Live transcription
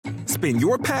Spin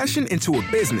your passion into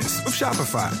a business with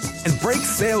Shopify and break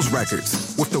sales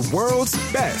records with the world's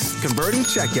best converting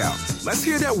checkout. Let's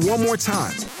hear that one more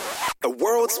time. The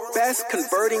world's best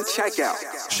converting checkout.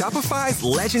 Shopify's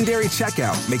legendary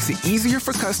checkout makes it easier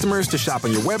for customers to shop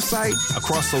on your website,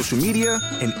 across social media,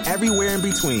 and everywhere in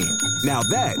between. Now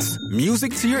that's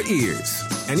music to your ears.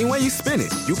 Any way you spin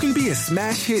it, you can be a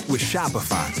smash hit with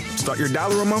Shopify. Start your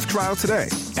 $1 a month trial today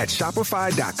at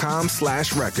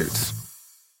shopify.com/records.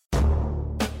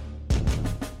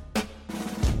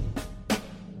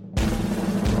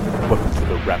 Welcome to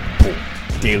the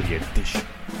Rappaport Daily Edition,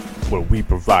 where we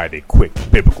provide a quick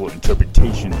biblical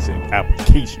interpretations and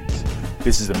applications.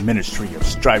 This is a ministry of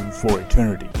striving for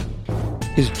eternity.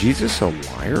 Is Jesus a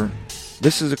liar?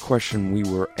 This is a question we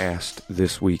were asked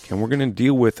this week, and we're going to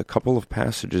deal with a couple of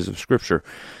passages of Scripture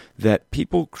that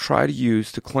people try to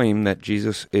use to claim that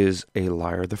Jesus is a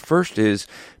liar. The first is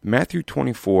Matthew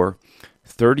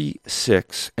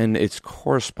 24:36, and its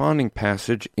corresponding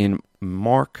passage in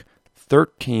Mark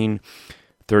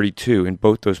 13:32. In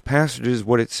both those passages,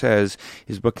 what it says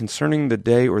is, "But concerning the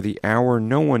day or the hour,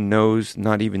 no one knows,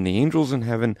 not even the angels in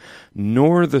heaven,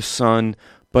 nor the Son,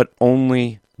 but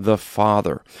only the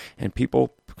Father." And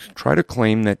people try to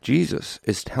claim that Jesus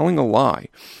is telling a lie,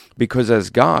 because as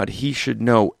God, he should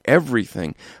know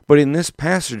everything. But in this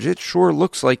passage, it sure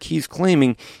looks like he's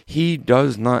claiming he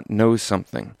does not know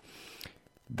something.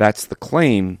 That's the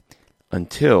claim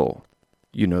until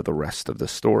you know the rest of the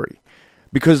story.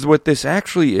 Because what this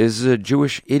actually is a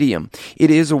Jewish idiom. It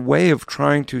is a way of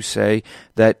trying to say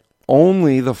that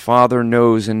only the Father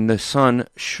knows, and the Son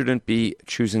shouldn't be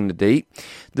choosing the date.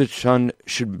 The Son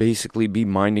should basically be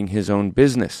minding his own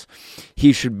business.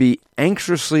 He should be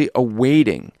anxiously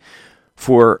awaiting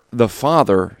for the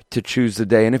Father to choose the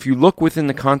day. And if you look within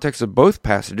the context of both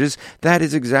passages, that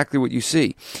is exactly what you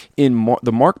see. In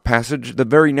the Mark passage, the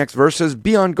very next verse says,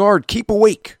 "Be on guard, keep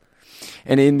awake."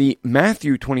 And in the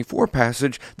Matthew 24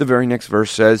 passage, the very next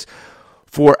verse says,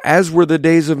 "For as were the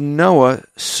days of Noah,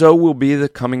 so will be the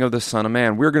coming of the Son of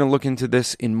Man." We're going to look into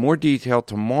this in more detail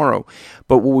tomorrow.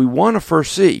 But what we want to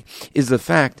first see is the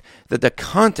fact that the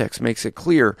context makes it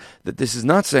clear that this is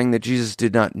not saying that Jesus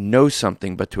did not know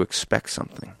something, but to expect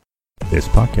something. This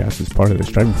podcast is part of the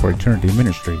Striving for Eternity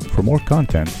ministry. For more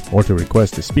content, or to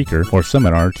request a speaker or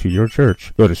seminar to your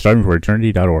church, go to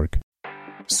strivingforeternity.org.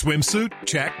 Swimsuit?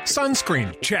 Check.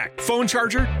 Sunscreen? Check. Phone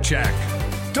charger? Check.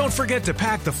 Don't forget to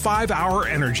pack the 5-Hour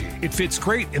Energy. It fits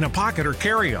great in a pocket or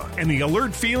carry-on, and the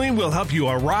alert feeling will help you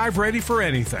arrive ready for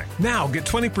anything. Now get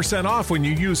 20% off when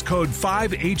you use code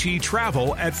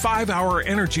 5HETRAVEL at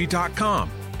 5hourenergy.com.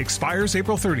 Expires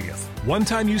April 30th.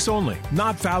 One-time use only.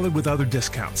 Not valid with other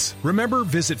discounts. Remember,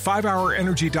 visit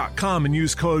 5hourenergy.com and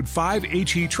use code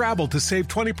 5HETRAVEL to save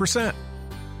 20%.